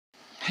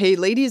Hey,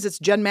 ladies, it's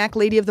Jen Mack,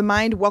 Lady of the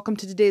Mind. Welcome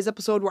to today's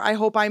episode where I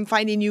hope I'm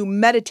finding you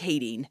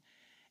meditating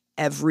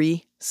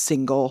every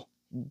single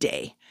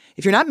day.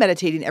 If you're not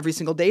meditating every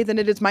single day, then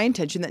it is my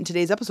intention that in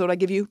today's episode, I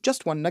give you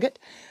just one nugget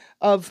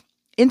of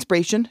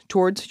inspiration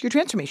towards your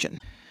transformation.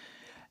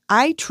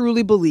 I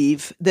truly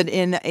believe that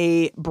in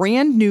a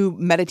brand new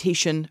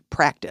meditation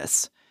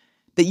practice,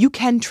 that you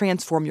can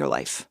transform your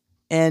life.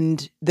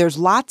 And there's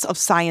lots of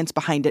science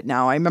behind it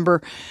now. I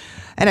remember,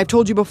 and I've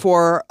told you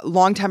before, a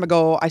long time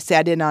ago, I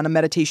sat in on a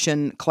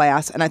meditation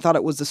class and I thought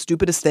it was the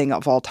stupidest thing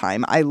of all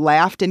time. I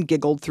laughed and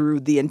giggled through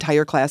the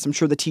entire class. I'm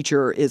sure the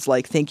teacher is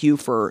like, thank you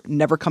for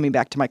never coming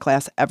back to my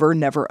class ever,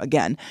 never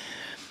again.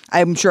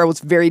 I'm sure I was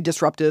very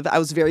disruptive. I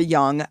was very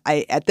young.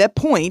 At that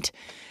point,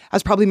 I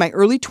was probably in my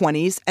early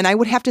 20s, and I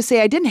would have to say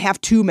I didn't have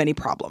too many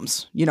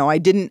problems. You know, I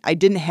didn't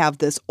have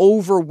this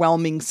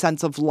overwhelming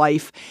sense of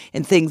life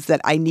and things that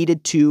I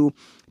needed to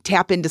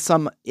tap into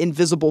some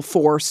invisible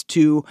force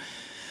to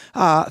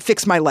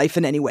fix my life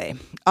in any way.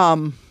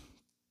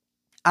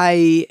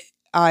 I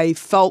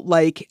felt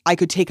like I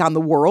could take on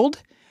the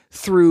world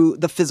through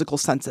the physical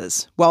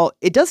senses. Well,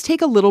 it does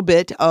take a little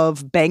bit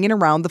of banging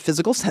around the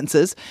physical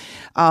senses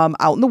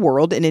out in the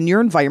world and in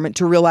your environment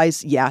to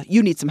realize, yeah,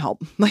 you need some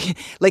help.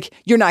 Like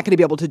you're not going to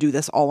be able to do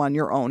this all on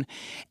your own.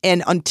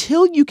 And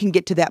until you can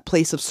get to that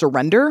place of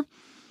surrender,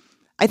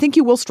 I think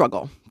you will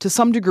struggle. To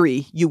some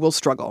degree, you will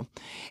struggle.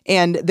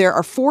 And there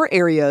are 4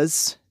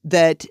 areas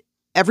that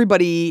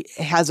everybody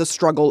has a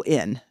struggle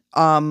in.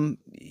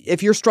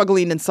 If you're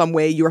struggling in some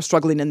way, you are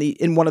struggling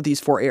in one of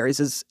these 4 areas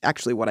is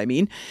actually what I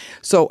mean.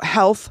 So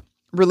health,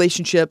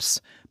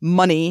 relationships,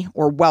 money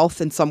or wealth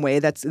in some way,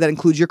 that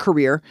includes your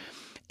career,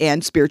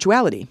 and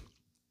spirituality.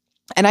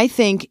 And I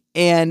think,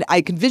 and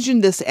I can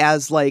vision this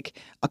as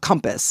like a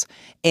compass,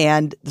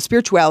 and the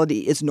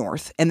spirituality is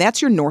north, and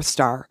that's your North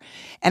Star.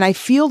 And I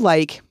feel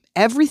like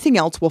everything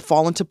else will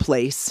fall into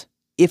place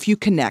if you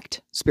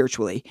connect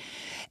spiritually.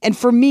 And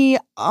for me,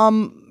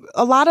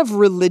 a lot of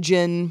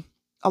religious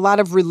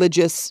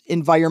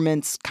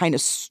environments kind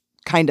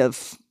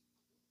of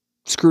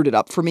screwed it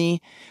up for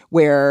me,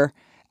 where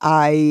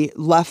I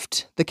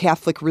left the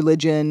Catholic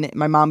religion.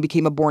 My mom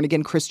became a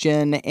born-again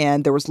Christian,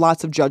 and there was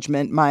lots of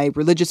judgment. My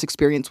religious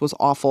experience was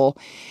awful.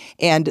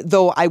 And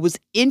though I was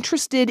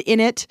interested in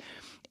it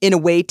in a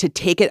way to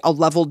take it a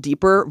level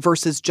deeper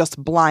versus just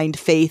blind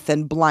faith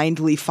and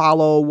blindly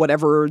follow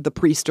whatever the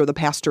priest or the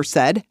pastor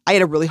said, I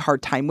had a really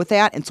hard time with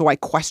that. And so I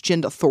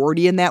questioned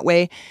authority in that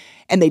way,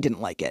 and they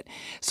didn't like it.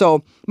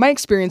 So my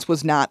experience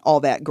was not all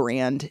that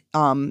grand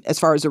as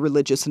far as a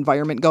religious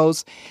environment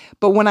goes.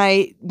 But when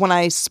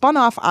I spun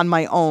off on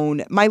my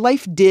own, my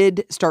life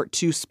did start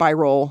to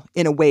spiral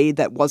in a way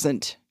that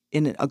wasn't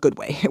in a good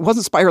way. It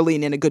wasn't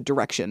spiraling in a good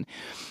direction.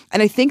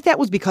 And I think that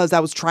was because I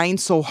was trying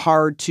so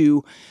hard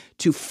to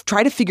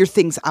try to figure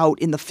things out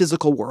in the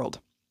physical world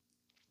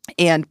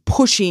and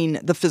pushing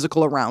the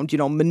physical around,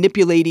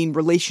 manipulating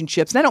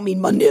relationships. And I don't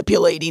mean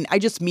manipulating. I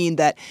just mean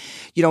that,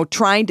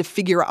 trying to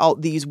figure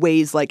out these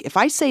ways, like if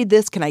I say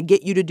this, can I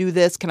get you to do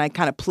this? Can I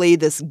kind of play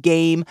this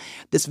game,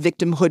 this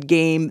victimhood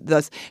game,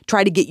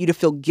 try to get you to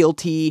feel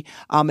guilty,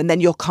 and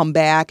then you'll come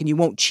back and you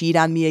won't cheat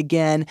on me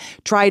again.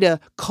 Try to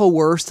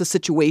coerce the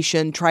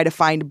situation, try to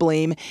find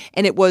blame.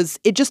 And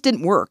it just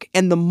didn't work.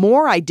 And the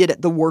more I did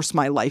it, the worse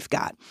my life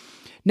got.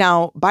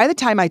 Now, by the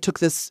time I took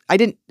this, I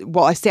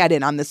sat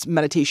in on this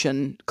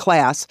meditation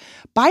class.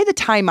 By the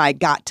time I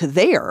got to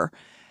there,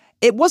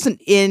 I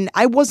wasn't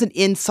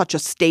in such a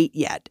state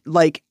yet.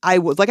 Like I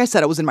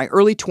said, I was in my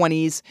early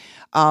 20s.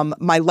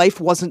 My life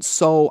wasn't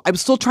I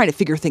was still trying to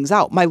figure things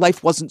out. My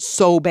life wasn't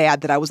so bad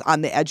that I was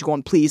on the edge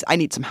going, please, I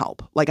need some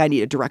help. Like I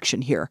need a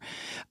direction here.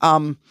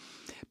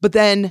 But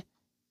then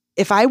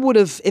if I would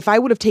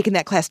have taken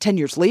that class 10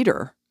 years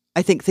later,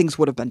 I think things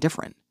would have been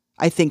different.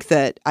 I think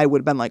that I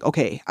would have been like,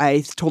 okay,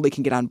 I totally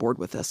can get on board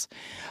with this.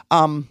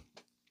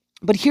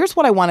 But here's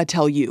what I want to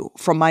tell you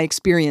from my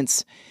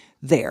experience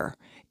there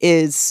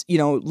is,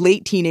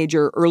 late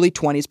teenager, early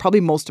 20s,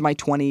 probably most of my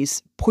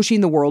 20s,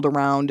 pushing the world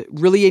around,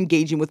 really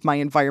engaging with my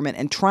environment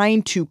and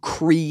trying to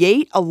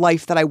create a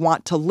life that I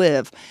want to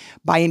live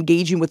by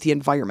engaging with the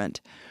environment.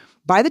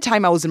 By the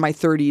time I was in my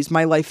 30s,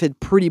 my life had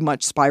pretty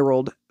much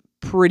spiraled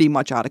pretty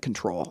much out of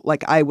control.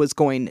 Like I was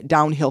going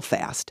downhill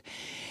fast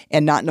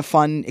and not in a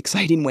fun,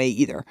 exciting way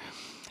either.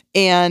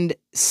 And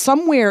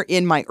somewhere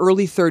in my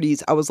early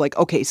 30s, I was like,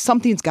 okay,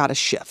 something's got to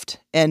shift.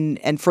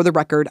 And for the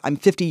record, I'm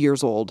 50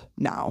 years old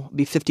now. I'll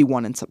be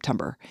 51 in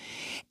September.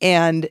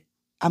 And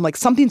I'm like,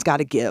 something's got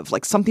to give.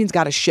 Like something's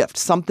got to shift.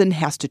 Something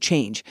has to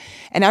change.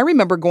 And I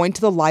remember going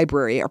to the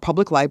library, our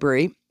public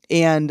library,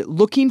 and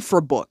looking for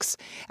books.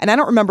 And I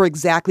don't remember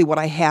exactly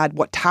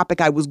what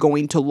topic I was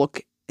going to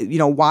look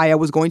why I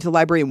was going to the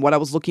library and what I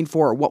was looking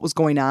for or what was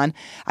going on.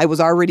 I was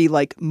already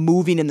like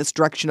moving in this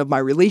direction of my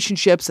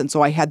relationships. And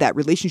so I had that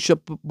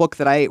relationship book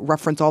that I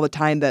reference all the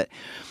time that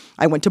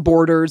I went to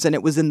Borders, and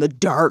it was in the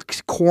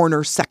dark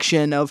corner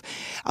section of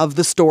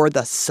the store,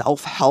 the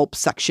self-help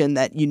section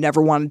that you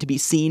never wanted to be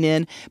seen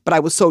in. But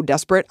I was so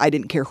desperate, I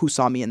didn't care who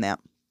saw me in that.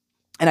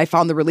 And I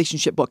found the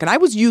relationship book, and I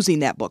was using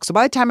that book. So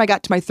by the time I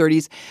got to my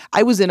 30s,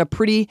 I was in a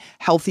pretty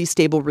healthy,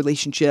 stable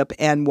relationship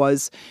and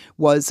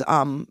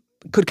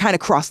could kind of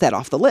cross that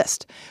off the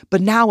list.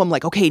 But now I'm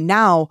like, okay,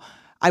 now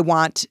I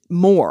want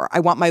more. I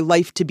want my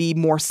life to be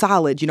more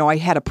solid. I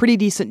had a pretty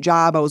decent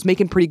job. I was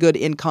making pretty good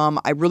income.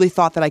 I really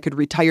thought that I could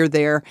retire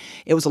there.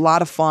 It was a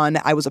lot of fun.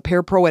 I was a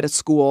parapro at a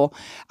school.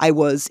 I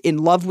was in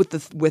love with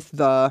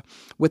the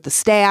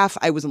staff.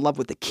 I was in love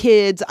with the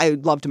kids. I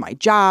loved my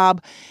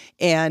job,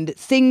 and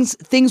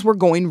things were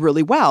going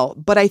really well.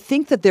 But I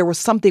think that there was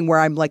something where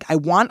I'm like, I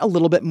want a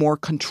little bit more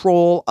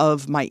control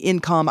of my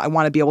income. I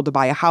want to be able to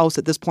buy a house.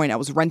 At this point, I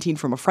was renting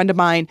from a friend of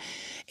mine,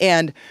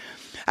 and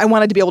I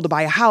wanted to be able to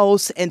buy a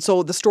house. And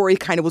so the story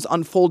kind of was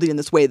unfolding in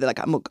this way that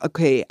I'm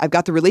okay, I've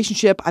got the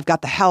relationship, I've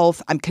got the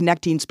health, I'm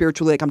connecting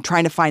spiritually, I'm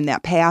trying to find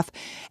that path,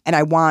 and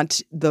I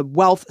want the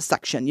wealth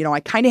section. I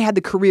kind of had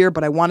the career,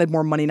 but I wanted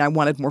more money and I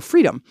wanted more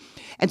freedom.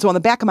 And so on the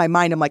back of my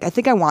mind, I'm like, I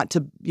think I want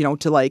to,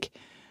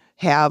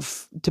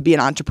 to be an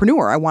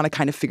entrepreneur. I want to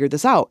kind of figure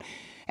this out.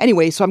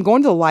 Anyway, so I'm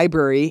going to the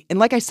library, and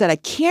like I said, I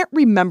can't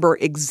remember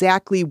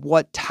exactly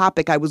what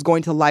topic I was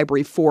going to the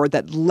library for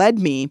that led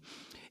me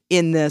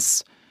in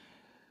this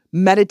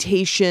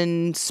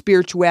meditation,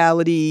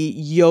 spirituality,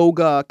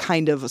 yoga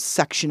kind of a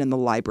section in the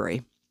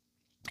library.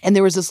 And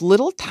there was this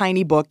little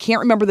tiny book, can't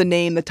remember the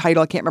name, the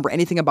title, I can't remember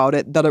anything about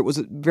it, that it was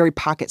very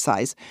pocket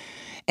size.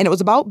 And it was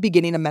about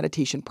beginning a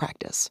meditation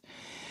practice.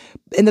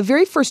 And the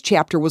very first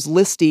chapter was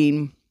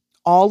listing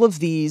all of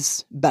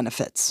these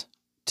benefits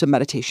to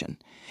meditation.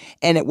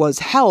 And it was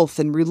health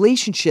and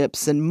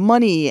relationships and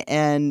money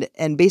and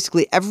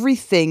basically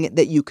everything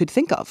that you could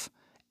think of.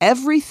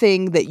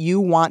 Everything that you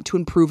want to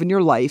improve in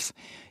your life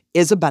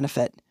is a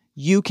benefit.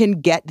 You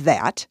can get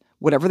that,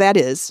 whatever that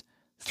is,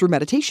 through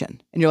meditation.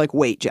 And you're like,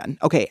 wait, Jen,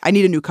 okay, I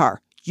need a new car.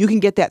 You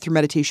can get that through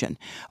meditation.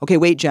 Okay,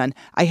 wait, Jen,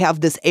 I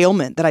have this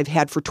ailment that I've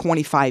had for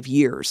 25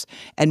 years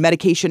and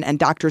medication and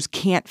doctors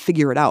can't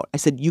figure it out. I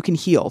said, you can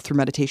heal through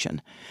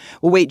meditation.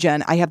 Well, wait,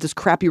 Jen, I have this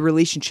crappy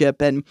relationship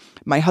and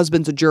my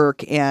husband's a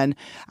jerk and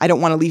I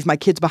don't want to leave my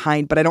kids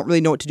behind, but I don't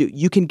really know what to do.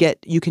 You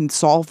can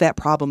solve that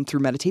problem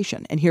through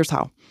meditation. And here's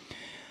how.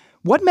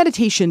 What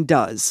meditation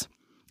does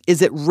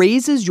is it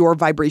raises your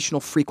vibrational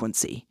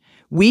frequency.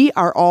 We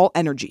are all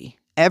energy.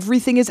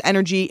 Everything is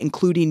energy,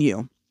 including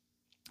you.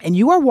 And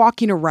you are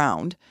walking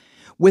around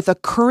with a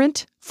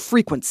current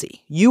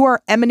frequency. You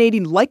are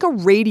emanating like a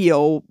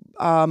radio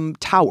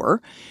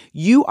tower.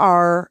 You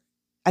are,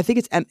 I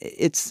think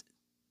it's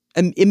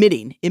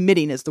emitting.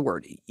 Emitting is the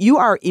word. You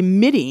are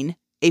emitting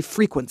a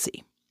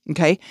frequency.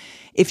 Okay.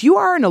 If you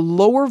are in a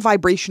lower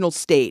vibrational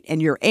state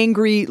and you're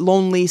angry,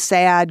 lonely,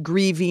 sad,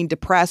 grieving,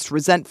 depressed,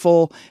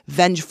 resentful,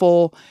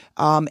 vengeful,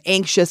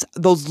 anxious,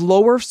 those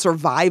lower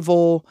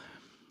survival,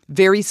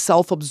 very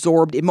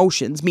self-absorbed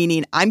emotions,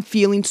 meaning I'm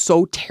feeling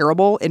so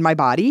terrible in my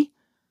body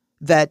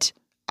that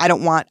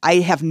I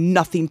have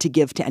nothing to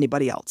give to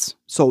anybody else.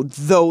 So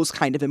those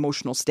kind of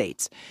emotional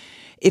states.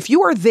 If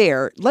you are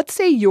there, let's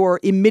say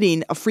you're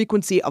emitting a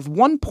frequency of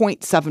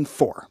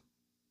 1.74.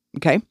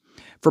 Okay.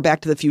 For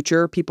Back to the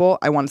Future people,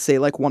 I want to say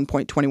like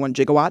 1.21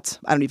 gigawatts.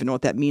 I don't even know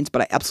what that means,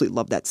 but I absolutely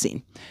love that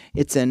scene.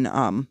 It's in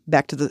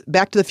Back to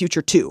the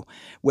Future 2,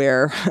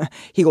 where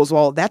he goes,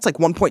 well, that's like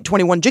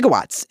 1.21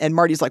 gigawatts. And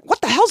Marty's like,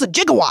 what the hell's a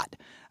gigawatt?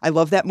 I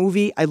love that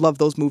movie. I love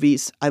those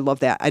movies. I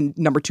love that. And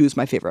number 2 is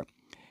my favorite,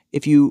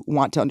 if you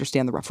want to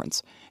understand the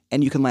reference.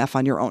 And you can laugh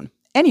on your own.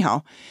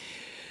 Anyhow,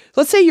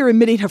 let's say you're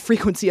emitting a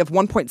frequency of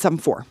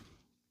 1.74.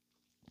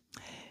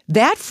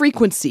 That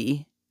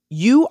frequency,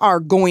 you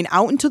are going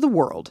out into the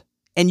world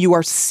and you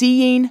are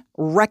seeing,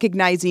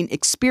 recognizing,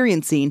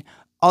 experiencing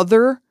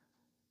other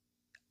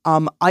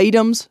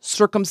items,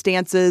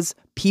 circumstances,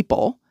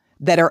 people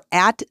that are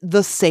at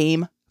the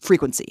same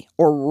frequency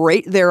or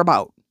right there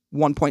about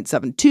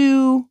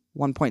 1.72,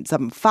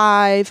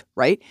 1.75,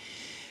 right?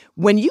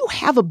 When you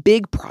have a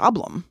big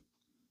problem,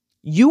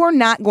 you are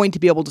not going to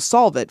be able to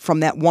solve it from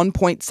that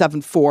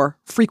 1.74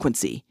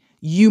 frequency.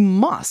 You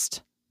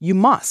must,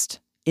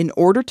 in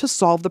order to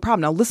solve the problem.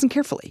 Now listen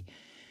carefully.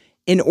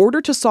 In order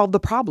to solve the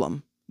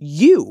problem,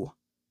 you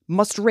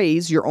must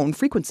raise your own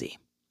frequency.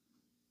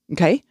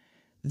 Okay?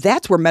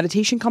 That's where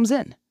meditation comes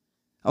in.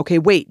 Okay,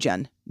 wait,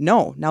 Jen.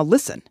 No, now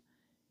listen.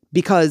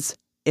 Because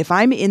if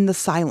I'm in the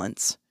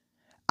silence,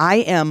 I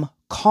am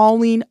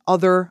calling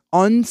other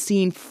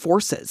unseen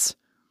forces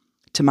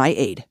to my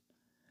aid.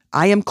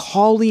 I am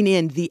calling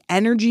in the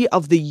energy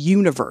of the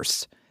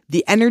universe,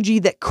 the energy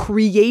that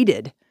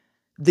created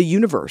the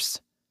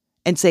universe,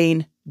 and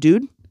saying,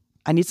 dude,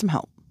 I need some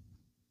help.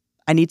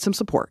 I need some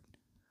support.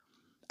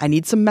 I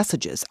need some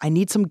messages. I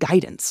need some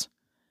guidance.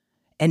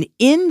 And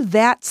in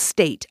that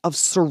state of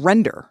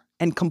surrender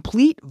and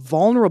complete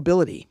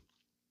vulnerability,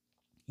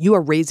 you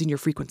are raising your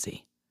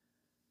frequency.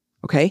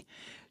 Okay?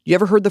 You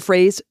ever heard the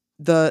phrase,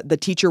 the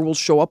teacher will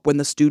show up when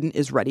the student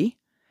is ready?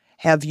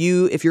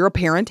 If you're a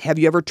parent, have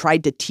you ever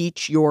tried to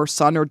teach your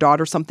son or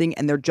daughter something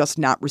and they're just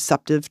not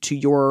receptive to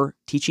your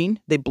teaching?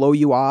 They blow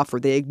you off or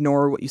they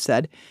ignore what you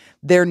said.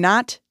 They're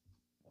not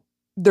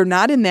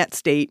in that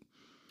state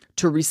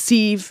to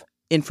receive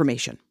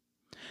information.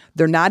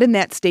 They're not in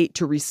that state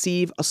to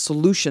receive a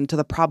solution to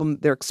the problem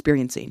they're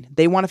experiencing.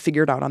 They want to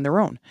figure it out on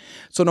their own.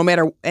 So no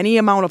matter any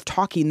amount of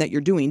talking that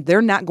you're doing,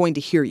 they're not going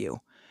to hear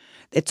you.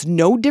 It's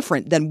no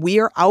different than we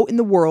are out in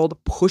the world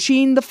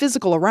pushing the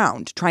physical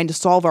around, trying to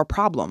solve our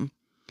problem.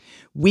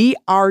 We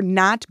are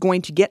not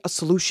going to get a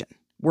solution.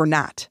 We're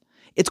not.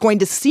 It's going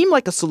to seem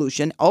like a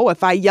solution. Oh,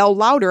 if I yell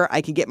louder,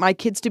 I can get my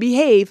kids to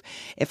behave.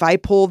 If I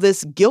pull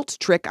this guilt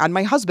trick on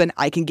my husband,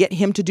 I can get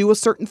him to do a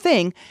certain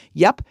thing.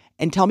 Yep.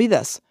 And tell me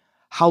this,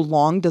 how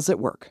long does it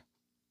work?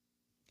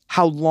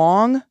 How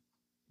long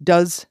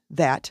does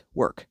that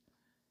work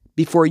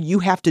before you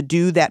have to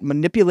do that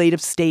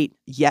manipulative state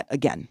yet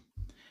again?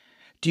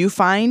 Do you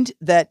find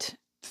that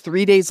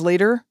 3 days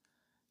later,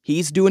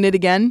 he's doing it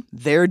again,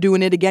 they're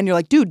doing it again? You're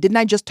like, dude, didn't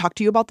I just talk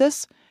to you about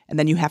this? And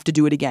then you have to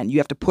do it again. You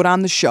have to put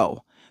on the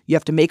show. You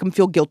have to make them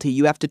feel guilty.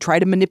 You have to try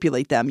to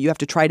manipulate them. You have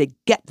to try to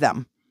get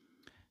them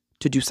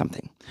to do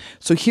something.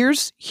 So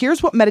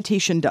here's what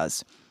meditation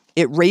does.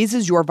 It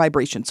raises your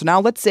vibration. So now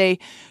let's say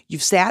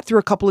you've sat through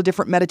a couple of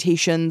different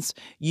meditations.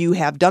 You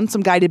have done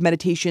some guided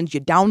meditations. You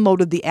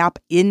downloaded the app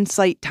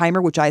Insight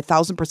Timer, which I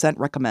 1,000%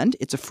 recommend.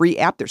 It's a free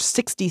app. There's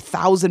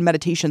 60,000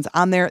 meditations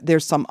on there.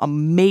 There's some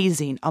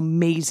amazing,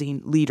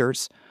 amazing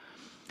leaders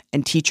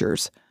and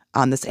teachers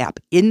on this app.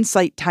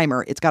 Insight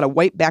Timer. It's got a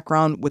white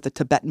background with a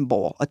Tibetan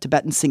bowl, a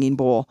Tibetan singing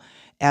bowl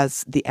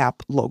as the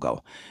app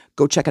logo.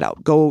 Go check it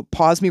out. Go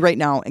pause me right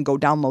now and go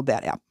download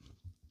that app.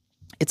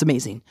 It's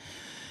amazing.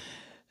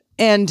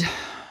 And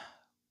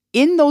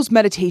in those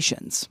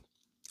meditations,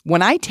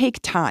 when I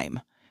take time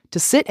to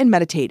sit and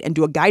meditate and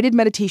do a guided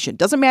meditation,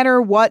 doesn't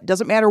matter what,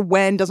 doesn't matter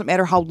when, doesn't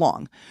matter how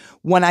long,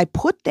 when I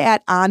put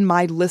that on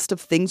my list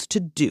of things to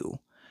do,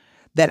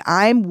 that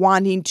I'm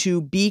wanting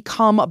to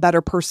become a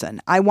better person,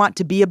 I want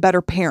to be a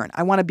better parent,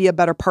 I want to be a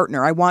better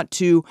partner,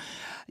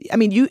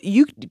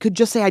 you could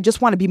just say, I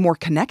just want to be more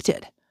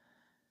connected.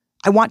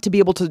 I want to be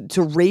able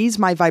to raise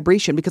my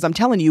vibration, because I'm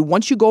telling you,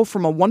 once you go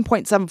from a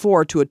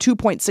 1.74 to a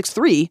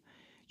 2.63,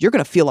 you're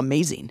going to feel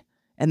amazing.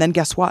 And then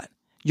guess what?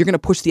 You're going to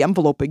push the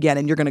envelope again,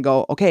 and you're going to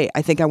go, okay,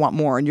 I think I want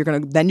more. And you're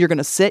going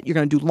to sit, you're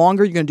going to do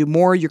longer, you're going to do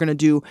more, you're going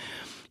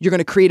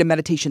to create a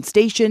meditation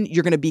station.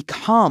 You're going to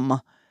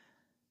become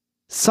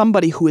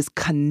somebody who is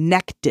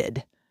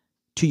connected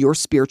to your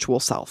spiritual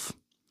self.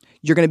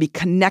 You're going to be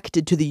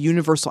connected to the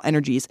universal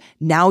energies.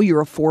 Now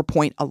you're a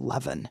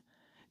 4.11.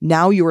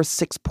 Now you're a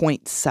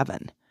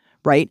 6.7,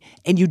 right?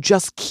 And you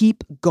just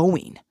keep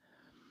going.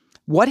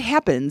 What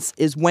happens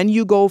is when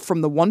you go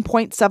from the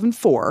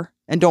 1.74,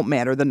 and don't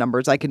matter the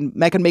numbers, I can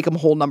make them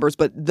whole numbers,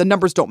 but the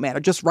numbers don't matter.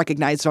 Just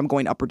recognize if I'm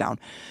going up or down.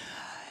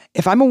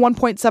 If I'm a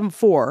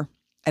 1.74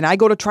 and I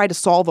go to try to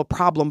solve a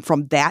problem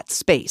from that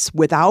space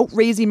without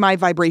raising my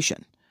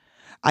vibration,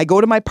 I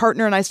go to my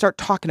partner and I start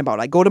talking about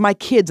it. I go to my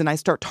kids and I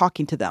start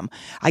talking to them.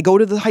 I go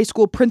to the high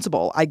school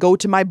principal. I go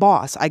to my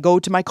boss. I go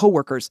to my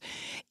coworkers.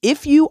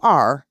 If you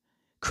are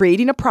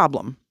creating a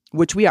problem,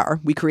 which we are,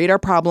 we create our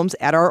problems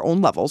at our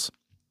own levels.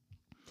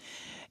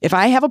 If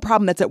I have a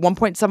problem that's at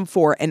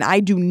 1.74 and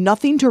I do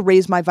nothing to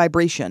raise my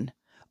vibration,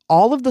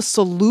 all of the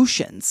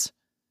solutions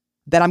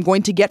that I'm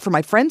going to get from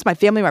my friends, my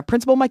family, my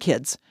principal, my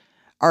kids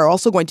are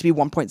also going to be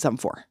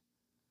 1.74.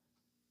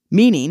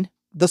 Meaning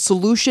the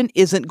solution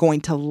isn't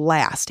going to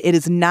last. It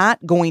is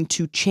not going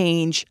to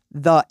change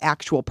the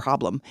actual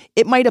problem.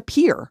 It might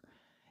appear.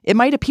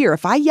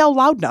 If I yell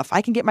loud enough,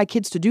 I can get my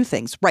kids to do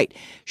things. Right.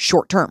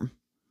 Short term.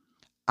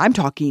 I'm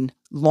talking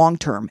long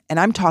term, and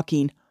I'm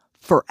talking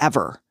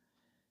forever.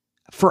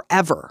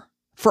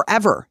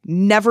 Forever.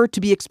 Never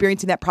to be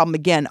experiencing that problem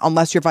again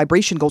unless your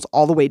vibration goes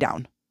all the way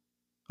down.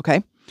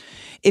 Okay?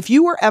 If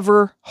you were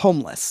ever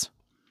homeless,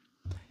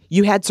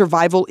 you had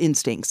survival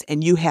instincts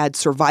and you had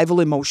survival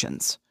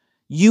emotions.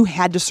 You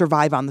had to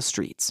survive on the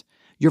streets.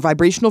 Your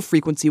vibrational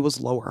frequency was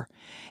lower.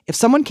 If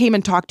someone came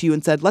and talked to you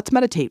and said, let's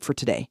meditate for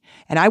today,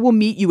 and I will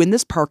meet you in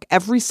this park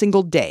every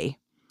single day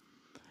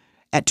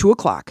at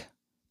 2:00,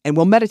 and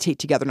we'll meditate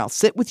together, and I'll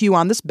sit with you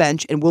on this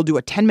bench, and we'll do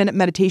a 10-minute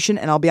meditation,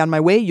 and I'll be on my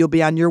way, you'll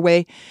be on your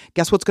way.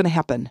 Guess what's going to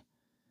happen?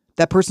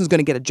 That person's going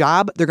to get a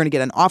job. They're going to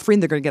get an offering.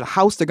 They're going to get a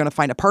house. They're going to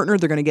find a partner.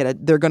 They're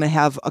going to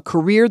have a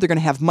career. They're going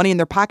to have money in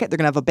their pocket. They're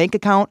going to have a bank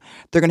account.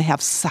 They're going to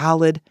have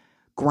solid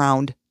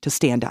ground to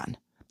stand on.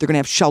 They're going to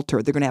have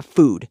shelter. They're going to have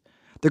food.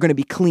 They're going to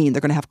be clean.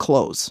 They're going to have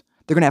clothes.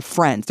 They're going to have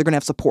friends. They're going to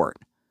have support.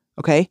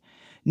 Okay?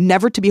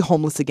 Never to be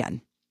homeless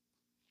again.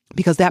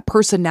 Because that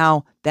person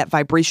now, that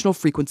vibrational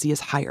frequency is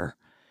higher.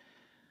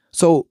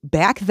 So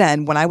back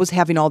then, when I was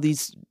having all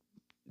these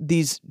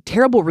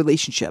terrible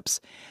relationships,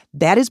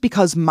 that is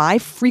because my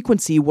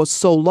frequency was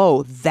so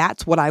low.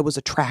 That's what I was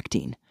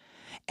attracting.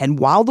 And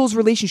while those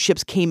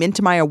relationships came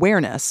into my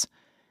awareness,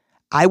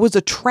 I was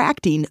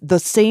attracting the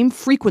same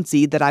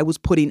frequency that I was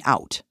putting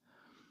out.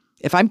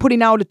 If I'm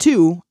putting out a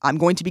 2, I'm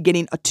going to be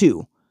getting a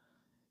 2.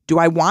 Do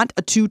I want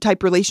a 2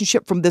 type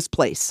relationship from this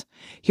place?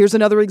 Here's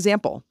another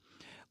example.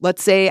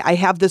 Let's say I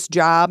have this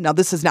job. Now,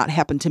 this has not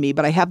happened to me,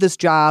 but I have this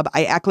job.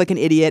 I act like an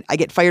idiot. I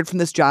get fired from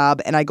this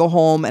job, and I go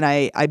home and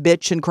I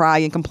bitch and cry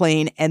and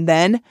complain. And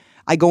then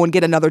I go and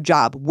get another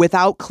job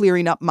without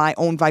clearing up my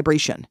own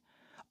vibration.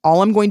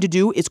 All I'm going to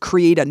do is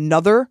create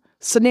another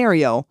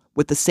scenario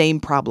with the same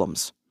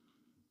problems.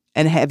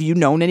 And have you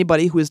known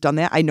anybody who has done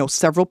that? I know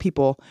several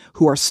people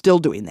who are still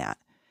doing that.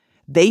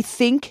 They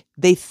think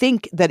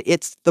that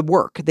it's the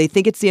work. They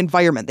think it's the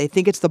environment. They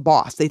think it's the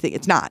boss. They think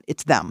it's not.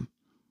 It's them.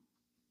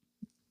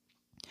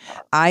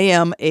 I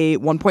am a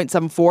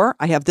 1.74.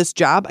 I have this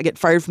job. I get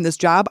fired from this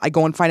job. I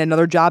go and find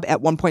another job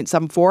at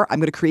 1.74. I'm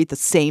going to create the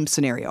same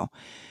scenario.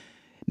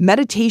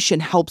 Meditation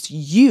helps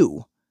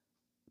you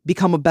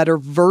become a better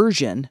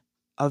version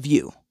of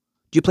you.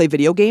 Do you play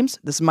video games?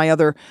 This is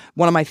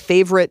one of my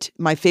favorite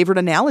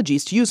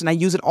analogies to use, and I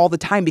use it all the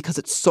time because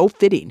it's so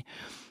fitting.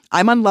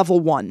 I'm on level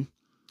 1,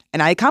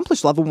 and I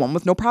accomplish level 1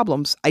 with no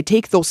problems. I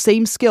take those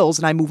same skills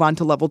and I move on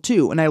to level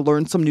 2, and I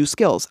learn some new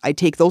skills. I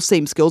take those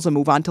same skills and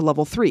move on to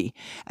level 3,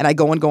 and I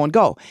go and go and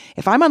go.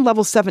 If I'm on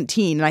level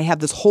 17 and I have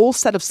this whole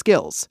set of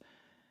skills,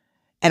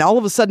 and all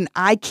of a sudden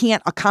I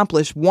can't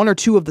accomplish 1 or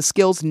 2 of the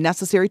skills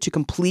necessary to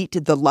complete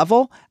the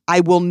level, I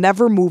will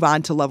never move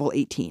on to level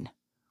 18.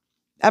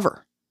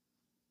 Ever.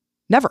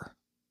 Never.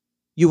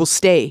 You will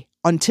stay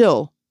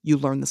until you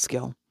learn the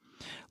skill.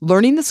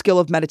 Learning the skill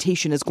of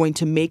meditation is going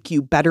to make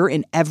you better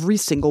in every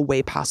single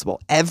way possible.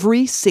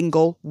 Every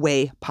single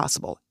way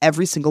possible.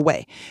 Every single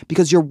way.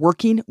 Because you're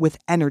working with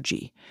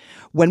energy.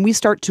 When we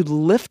start to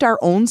lift our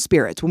own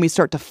spirits, when we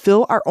start to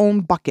fill our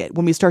own bucket,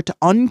 when we start to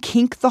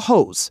unkink the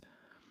hose,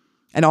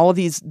 and all of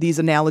these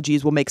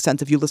analogies will make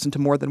sense if you listen to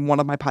more than one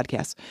of my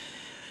podcasts.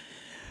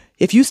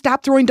 If you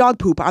stop throwing dog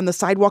poop on the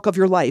sidewalk of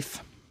your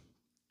life,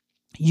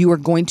 you are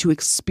going to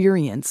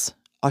experience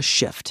a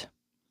shift.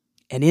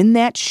 And in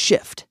that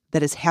shift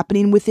that is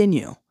happening within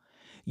you,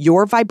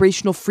 your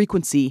vibrational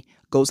frequency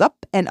goes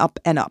up and up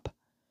and up.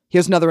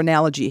 Here's another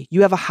analogy.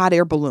 You have a hot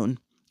air balloon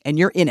and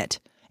you're in it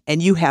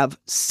and you have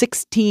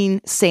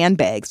 16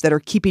 sandbags that are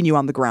keeping you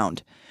on the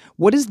ground.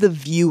 What is the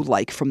view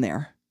like from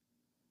there?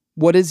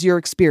 What is your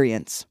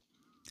experience?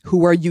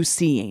 Who are you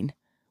seeing?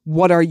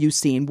 What are you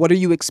seeing? What are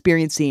you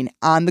experiencing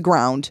on the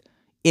ground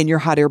in your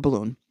hot air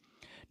balloon?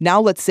 Now,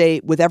 let's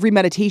say with every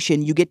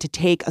meditation, you get to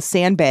take a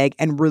sandbag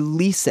and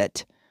release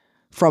it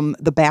from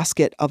the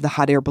basket of the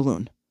hot air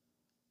balloon.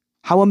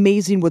 How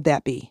amazing would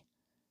that be?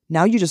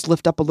 Now you just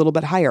lift up a little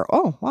bit higher.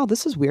 Oh, wow,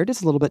 this is weird.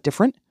 It's a little bit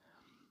different.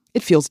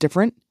 It feels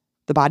different.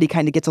 The body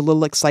kind of gets a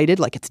little excited,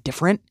 like it's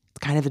different. It's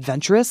kind of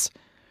adventurous.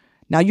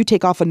 Now you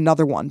take off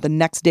another one. The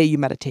next day you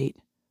meditate.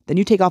 Then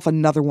you take off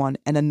another one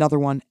and another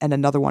one and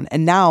another one.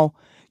 And now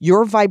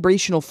your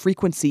vibrational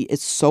frequency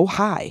is so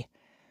high.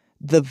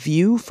 The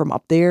view from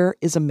up there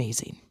is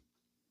amazing.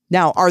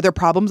 Now, are there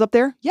problems up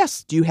there?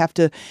 Yes. Do you have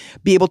to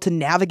be able to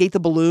navigate the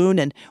balloon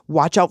and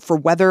watch out for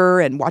weather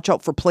and watch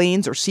out for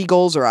planes or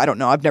seagulls? Or I don't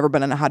know. I've never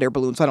been in a hot air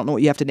balloon, so I don't know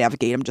what you have to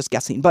navigate. I'm just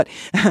guessing. But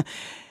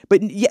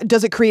yeah,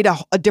 does it create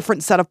a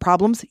different set of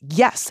problems?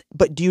 Yes.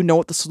 But do you know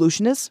what the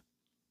solution is?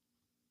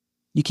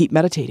 You keep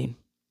meditating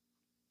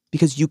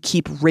because you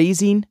keep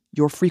raising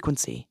your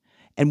frequency.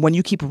 And when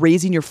you keep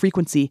raising your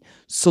frequency,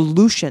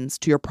 solutions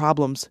to your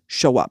problems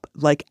show up,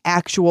 like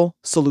actual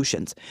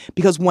solutions.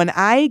 Because when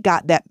I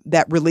got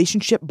that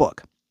relationship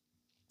book,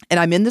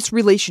 and I'm in this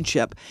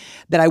relationship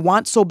that I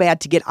want so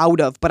bad to get out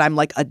of, but I'm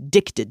like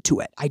addicted to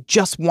it. I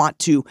just want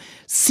to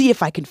see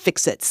if I can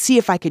fix it, see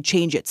if I can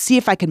change it, see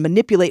if I can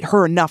manipulate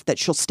her enough that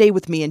she'll stay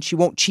with me and she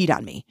won't cheat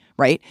on me,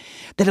 right?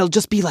 That it'll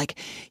just be like,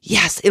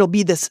 yes, it'll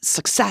be this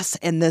success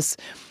and this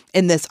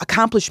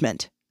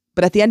accomplishment.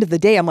 But at the end of the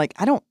day, I'm like,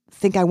 I don't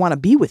think I want to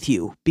be with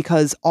you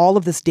because all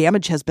of this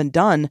damage has been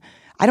done.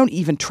 I don't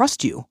even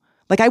trust you.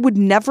 Like I would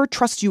never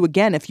trust you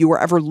again if you were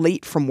ever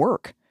late from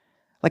work.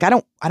 Like I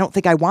don't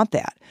think I want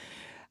that.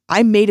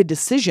 I made a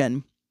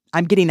decision.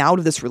 I'm getting out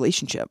of this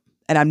relationship.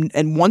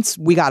 And once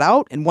we got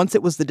out and once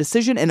it was the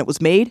decision and it was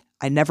made,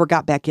 I never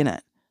got back in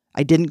it.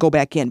 I didn't go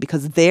back in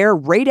because there,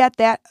 right at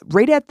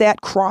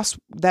that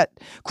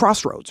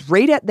crossroads,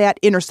 right at that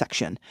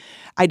intersection,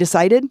 I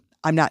decided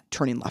I'm not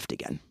turning left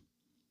again.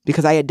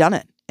 Because I had done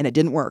it and it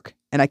didn't work.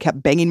 And I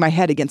kept banging my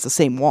head against the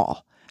same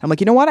wall. I'm like,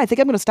 you know what? I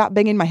think I'm going to stop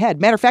banging my head.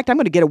 Matter of fact, I'm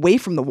going to get away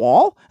from the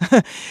wall.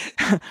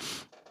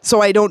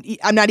 So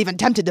I'm not even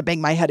tempted to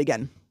bang my head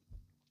again.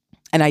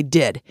 And I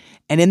did.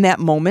 And in that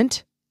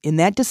moment, in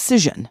that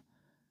decision,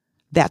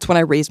 that's when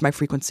I raised my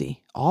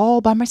frequency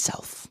all by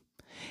myself.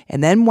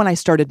 And then when I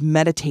started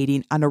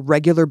meditating on a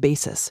regular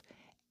basis,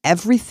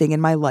 everything in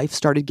my life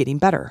started getting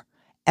better.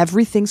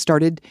 Everything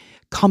started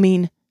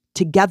coming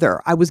together.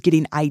 I was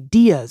getting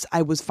ideas.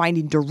 I was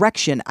finding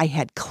direction. I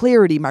had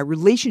clarity. My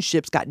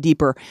relationships got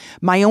deeper.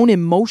 My own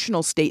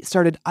emotional state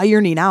started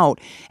ironing out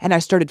and I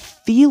started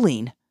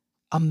feeling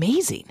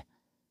amazing.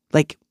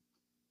 Like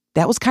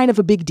that was kind of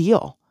a big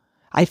deal.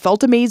 I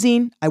felt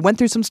amazing. I went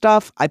through some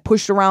stuff. I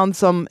pushed around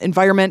some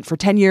environment for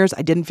 10 years.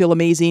 I didn't feel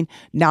amazing.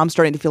 Now I'm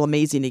starting to feel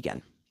amazing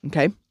again.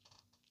 Okay.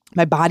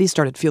 My body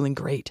started feeling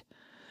great.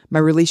 My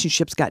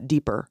relationships got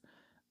deeper.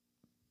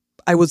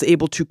 I was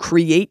able to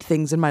create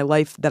things in my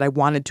life that I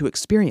wanted to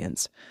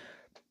experience.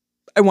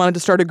 I wanted to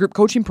start a group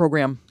coaching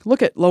program.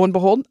 Look at, lo and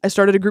behold, I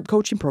started a group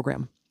coaching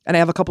program. And I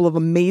have a couple of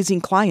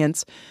amazing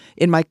clients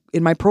in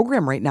my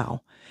program right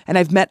now. And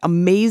I've met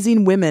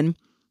amazing women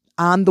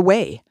on the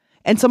way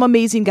and some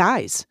amazing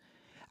guys.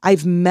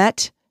 I've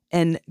met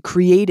and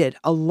created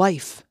a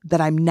life that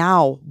I'm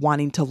now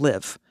wanting to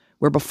live,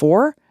 where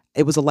before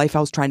it was a life I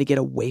was trying to get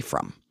away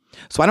from.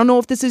 So I don't know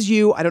if this is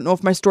you. I don't know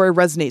if my story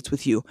resonates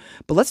with you,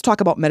 but let's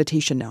talk about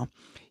meditation now.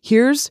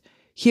 Here's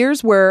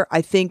where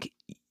I think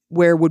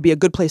where would be a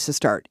good place to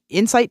start.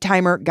 Insight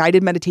Timer,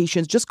 guided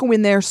meditations. Just go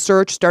in there,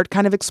 search, start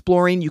kind of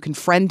exploring. You can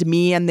friend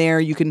me in there.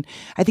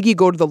 I think you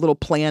go to the little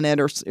planet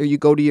or you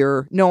go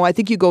to I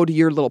think you go to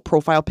your little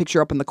profile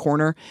picture up in the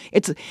corner.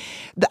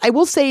 I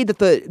will say that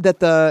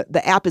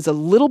the app is a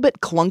little bit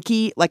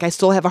clunky. Like I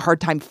still have a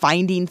hard time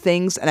finding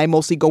things and I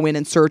mostly go in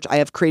and search. I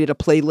have created a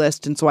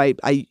playlist. And so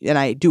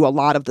I do a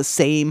lot of the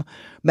same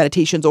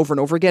meditations over and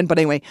over again. But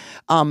anyway,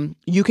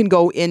 you can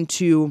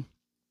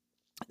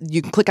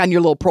click on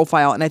your little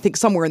profile, and I think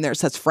somewhere in there it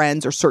says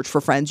friends or search for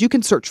friends. You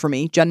can search for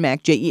me, Jen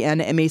Mack,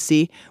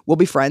 JenMac. We'll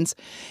be friends.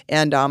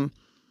 And I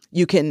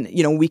can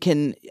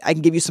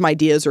give you some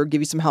ideas or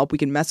give you some help. We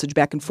can message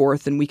back and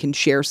forth and we can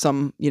share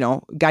some,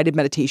 guided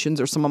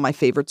meditations or some of my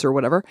favorites or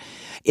whatever.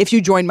 If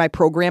you join my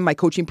program, my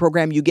coaching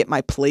program, you get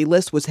my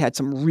playlist, which had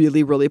some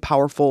really, really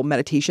powerful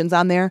meditations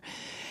on there.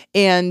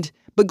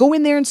 But go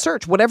in there and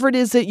search whatever it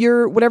is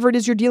you're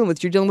dealing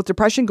with. You're dealing with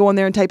depression, go in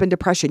there and type in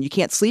depression. You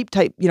can't sleep,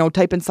 type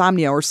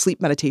insomnia or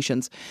sleep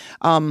meditations.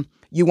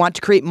 You want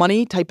to create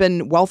money, type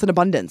in wealth and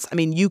abundance. I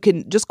mean, you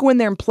can just go in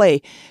there and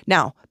play.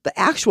 Now, the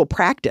actual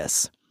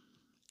practice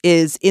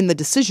is in the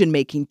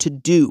decision-making to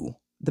do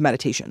the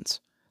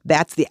meditations.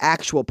 That's the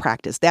actual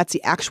practice. That's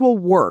the actual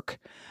work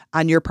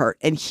on your part.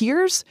 And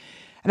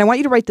I want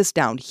you to write this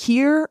down.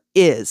 Here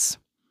is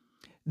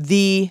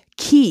the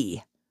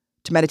key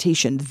to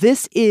meditation.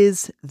 This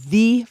is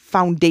the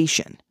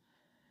foundation.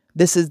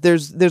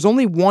 There's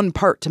only one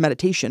part to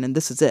meditation, and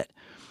this is it.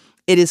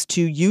 It is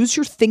to use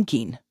your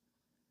thinking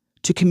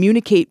to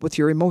communicate with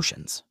your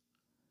emotions.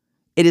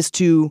 It is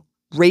to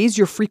raise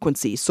your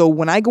frequency. So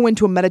when I go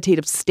into a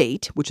meditative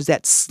state, which is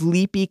that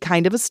sleepy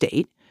kind of a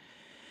state,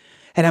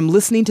 and I'm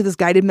listening to this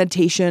guided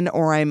meditation,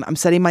 or I'm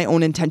setting my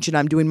own intention,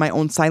 I'm doing my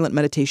own silent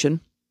meditation,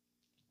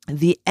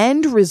 the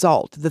end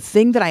result, the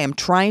thing that I am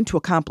trying to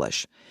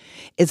accomplish,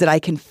 is that I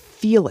can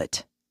feel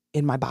it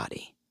in my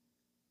body.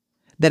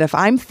 That if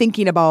I'm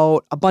thinking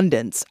about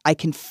abundance, I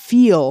can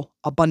feel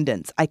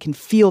abundance. I can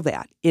feel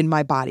that in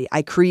my body.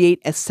 I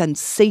create a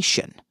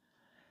sensation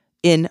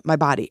in my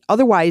body.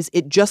 Otherwise,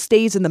 it just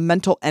stays in the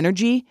mental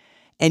energy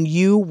and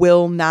you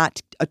will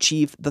not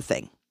achieve the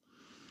thing.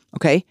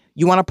 Okay?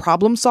 You want to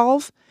problem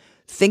solve?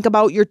 Think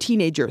about your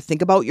teenager.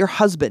 Think about your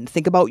husband.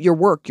 Think about your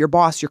work, your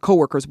boss, your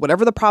coworkers,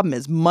 whatever the problem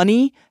is,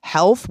 money,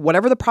 health,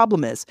 whatever the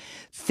problem is.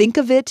 Think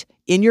of it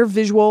in your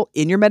visual,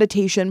 in your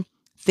meditation.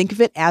 Think of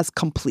it as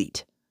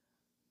complete.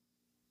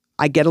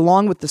 I get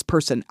along with this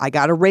person. I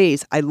got a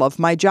raise. I love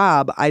my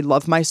job. I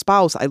love my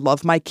spouse. I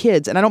love my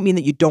kids. And I don't mean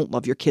that you don't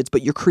love your kids,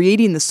 but you're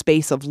creating the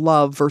space of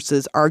love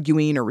versus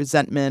arguing or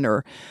resentment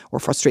or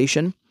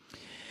frustration.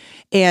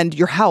 And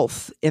your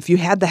health, if you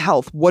had the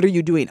health, what are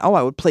you doing? Oh,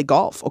 I would play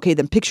golf. Okay,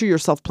 then picture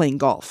yourself playing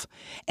golf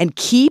and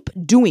keep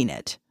doing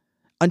it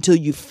until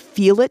you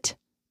feel it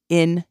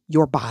in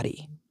your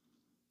body.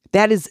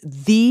 That is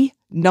the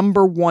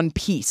number one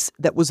piece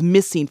that was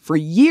missing for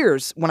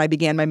years when I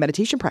began my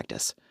meditation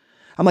practice.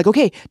 I'm like,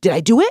 okay, did I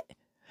do it?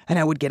 And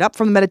I would get up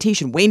from the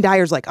meditation. Wayne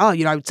Dyer's like, I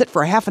would sit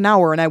for a half an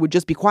hour and I would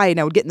just be quiet and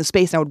I would get in the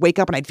space and I would wake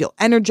up and I'd feel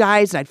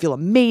energized and I'd feel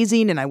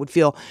amazing and I would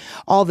feel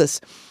all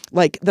this,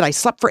 like that I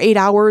slept for 8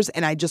 hours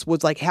and I just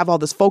would like have all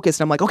this focus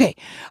and I'm like, okay,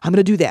 I'm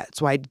going to do that.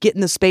 So I'd get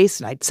in the space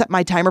and I'd set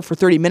my timer for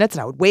 30 minutes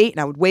and I would wait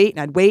and I would wait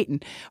and I'd wait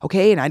and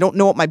okay, and I don't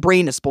know what my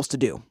brain is supposed to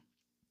do.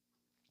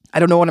 I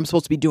don't know what I'm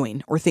supposed to be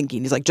doing or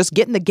thinking. He's like, just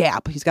get in the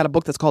gap. He's got a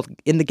book that's called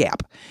In the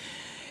Gap.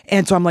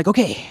 And so I'm like,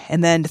 okay.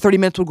 And then 30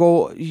 minutes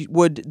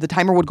the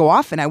timer would go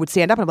off and I would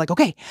stand up and I'm like,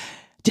 okay,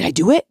 did I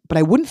do it? But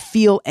I wouldn't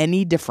feel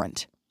any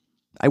different.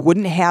 I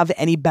wouldn't have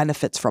any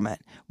benefits from it.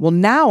 Well,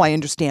 now I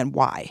understand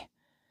why.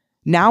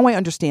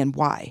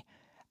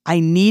 I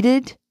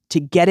needed to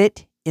get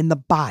it in the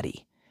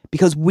body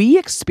because we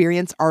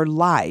experience our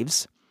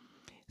lives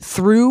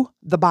through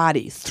the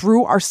body,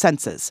 through our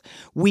senses.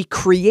 We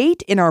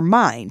create in our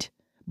mind,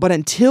 but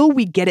until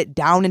we get it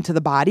down into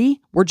the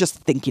body, we're just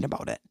thinking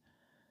about it.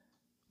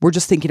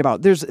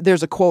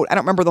 There's a quote, I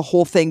don't remember the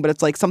whole thing, but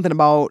it's like something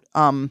about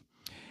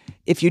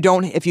if you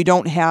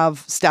don't have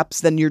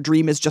steps, then your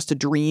dream is just a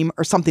dream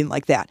or something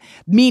like that.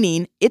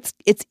 Meaning it's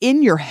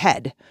in your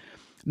head.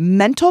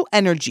 Mental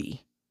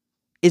energy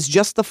is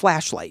just the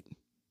flashlight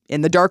in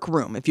the dark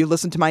room. If you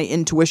listen to my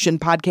intuition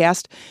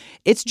podcast,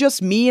 it's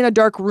just me in a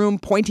dark room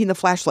pointing the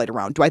flashlight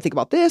around. Do I think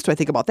about this? Do I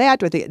think about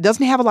that? It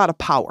doesn't have a lot of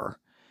power.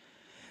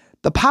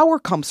 The power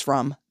comes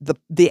from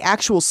the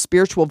actual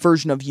spiritual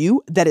version of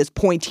you that is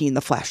pointing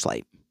the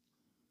flashlight.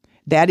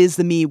 That is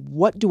the me.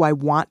 What do I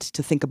want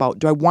to think about?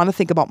 Do I want to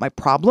think about my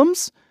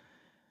problems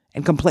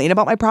and complain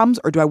about my problems?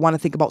 Or do I want to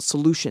think about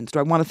solutions? Do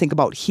I want to think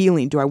about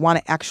healing? Do I want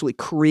to actually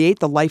create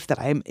the life that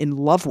I am in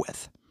love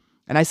with?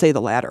 And I say the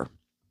latter.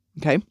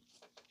 Okay.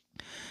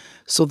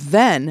 So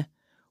then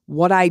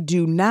what I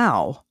do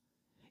now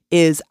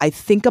is I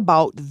think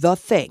about the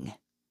thing,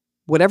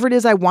 whatever it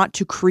is I want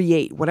to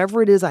create,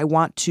 whatever it is,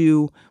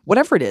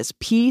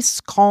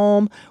 peace,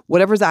 calm,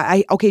 whatever is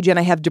okay, Jen,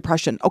 I have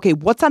depression. Okay.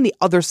 What's on the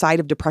other side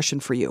of depression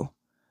for you?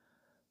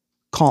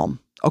 Calm.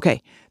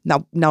 Okay.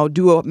 Now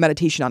do a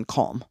meditation on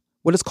calm.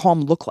 What does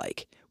calm look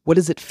like? What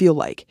does it feel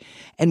like?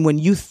 And when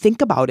you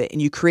think about it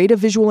and you create a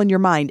visual in your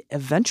mind,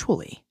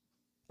 eventually,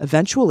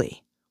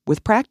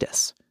 with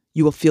practice,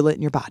 you will feel it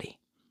in your body.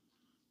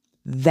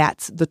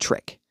 That's the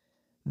trick.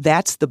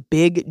 That's the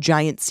big,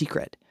 giant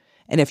secret.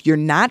 And if you're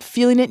not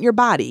feeling it in your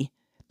body,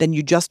 then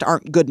you just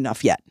aren't good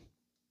enough yet.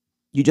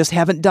 You just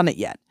haven't done it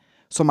yet.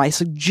 So my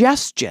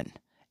suggestion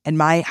and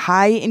my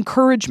high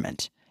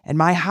encouragement and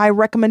my high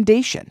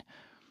recommendation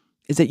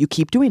is that you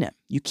keep doing it.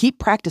 You keep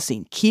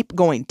practicing, keep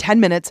going 10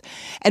 minutes.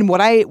 And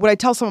what I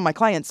tell some of my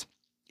clients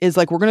is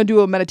like, we're going to do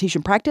a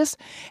meditation practice.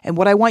 And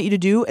what I want you to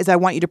do is I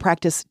want you to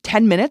practice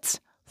 10 minutes,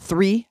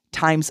 3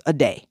 times a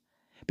day.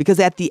 Because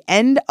at the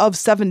end of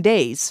 7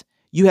 days,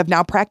 you have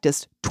now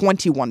practiced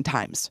 21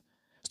 times.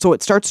 So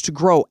it starts to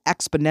grow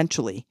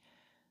exponentially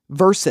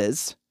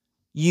versus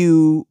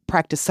you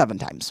practice 7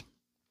 times.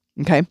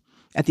 Okay.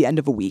 At the end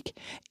of a week.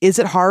 Is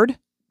it hard?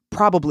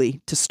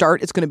 Probably. To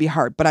start, it's going to be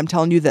hard, but I'm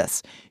telling you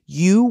this,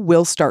 you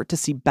will start to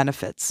see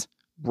benefits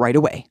right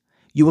away.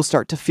 You will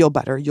start to feel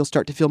better. You'll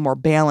start to feel more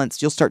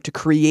balanced. You'll start to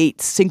create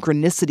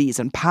synchronicities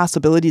and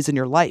possibilities in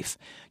your life.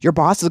 Your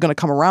boss is going to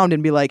come around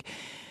and be like,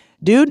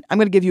 dude, I'm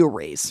going to give you a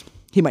raise.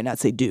 He might not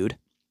say dude.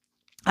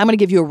 I'm going to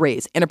give you a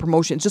raise and a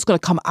promotion. It's just going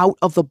to come out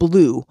of the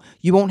blue.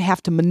 You won't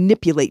have to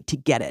manipulate to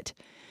get it.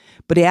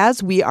 But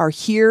as we are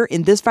here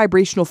in this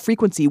vibrational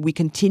frequency, we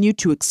continue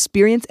to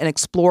experience and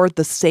explore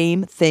the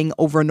same thing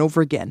over and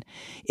over again.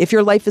 If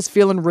your life is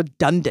feeling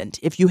redundant,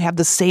 if you have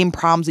the same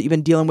problems that you've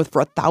been dealing with for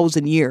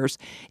 1,000 years,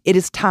 it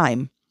is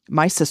time,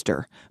 my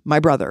sister, my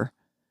brother,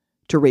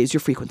 to raise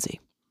your frequency.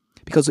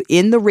 Because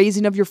in the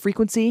raising of your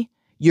frequency,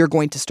 you're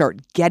going to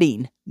start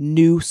getting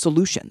new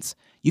solutions.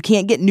 You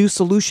can't get new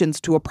solutions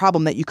to a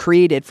problem that you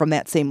created from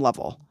that same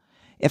level.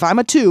 If I'm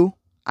a 2,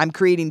 I'm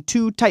creating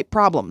 2 type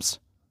problems,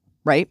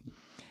 right?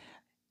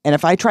 And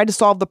if I try to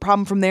solve the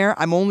problem from there,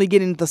 I'm only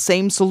getting the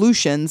same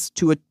solutions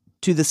to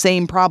the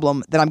same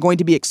problem that I'm going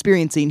to be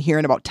experiencing here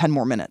in about 10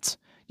 more minutes.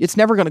 It's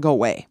never going to go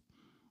away.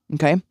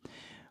 Okay?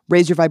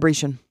 Raise your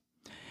vibration.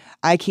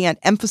 I can't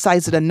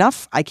emphasize it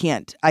enough. I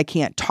can't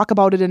talk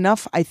about it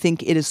enough. I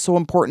think it is so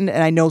important.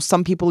 And I know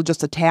some people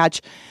just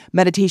attach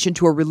meditation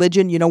to a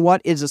religion. You know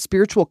what? It is a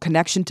spiritual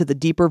connection to the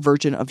deeper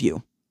version of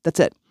you. That's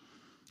it.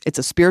 It's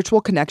a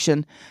spiritual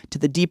connection to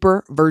the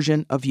deeper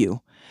version of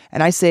you.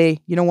 And I say,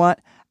 you know what?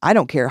 I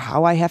don't care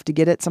how I have to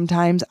get it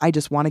sometimes. I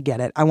just want to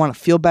get it. I want to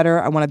feel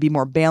better. I want to be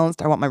more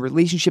balanced. I want my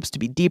relationships to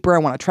be deeper. I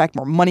want to attract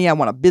more money. I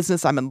want a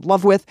business I'm in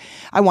love with.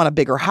 I want a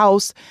bigger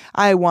house.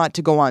 I want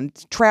to go on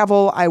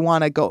travel. I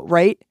want to go,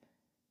 right?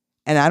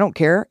 And I don't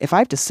care if I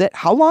have to sit,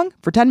 how long?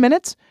 For 10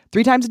 minutes?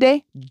 3 times a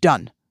day?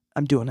 Done.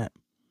 I'm doing it.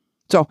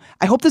 So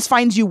I hope this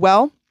finds you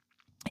well.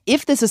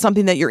 If this is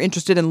something that you're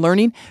interested in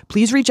learning,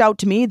 please reach out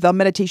to me,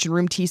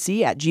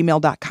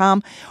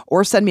 themeditationroomtc@gmail.com,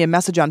 or send me a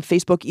message on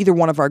Facebook, either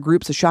one of our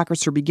groups, The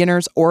Chakras for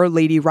Beginners or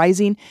Lady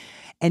Rising,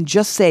 and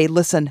just say,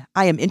 listen,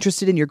 I am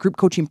interested in your group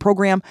coaching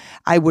program.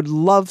 I would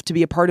love to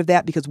be a part of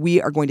that because we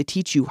are going to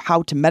teach you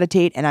how to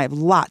meditate, and I have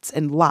lots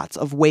and lots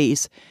of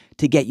ways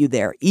to get you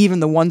there. Even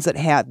the ones that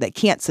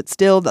can't sit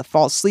still, that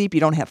fall asleep, you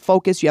don't have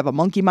focus, you have a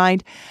monkey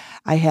mind.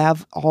 I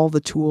have all the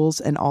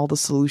tools and all the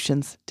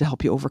solutions to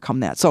help you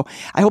overcome that. So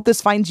I hope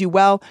this finds you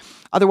well.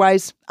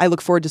 Otherwise, I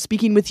look forward to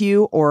speaking with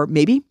you or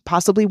maybe,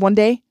 possibly one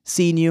day,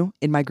 seeing you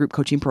in my group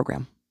coaching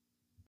program.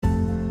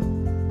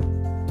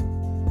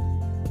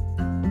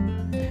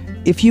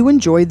 If you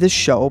enjoyed this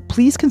show,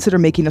 please consider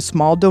making a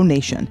small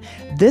donation.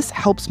 This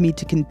helps me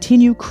to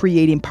continue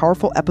creating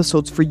powerful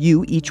episodes for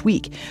you each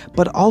week,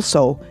 but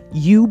also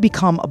you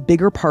become a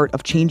bigger part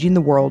of changing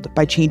the world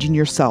by changing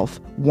yourself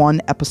one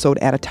episode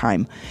at a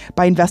time.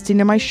 By investing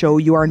in my show,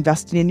 you are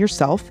investing in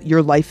yourself,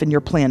 your life, and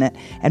your planet.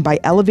 And by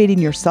elevating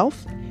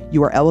yourself,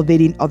 you are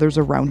elevating others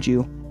around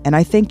you. And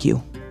I thank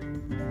you.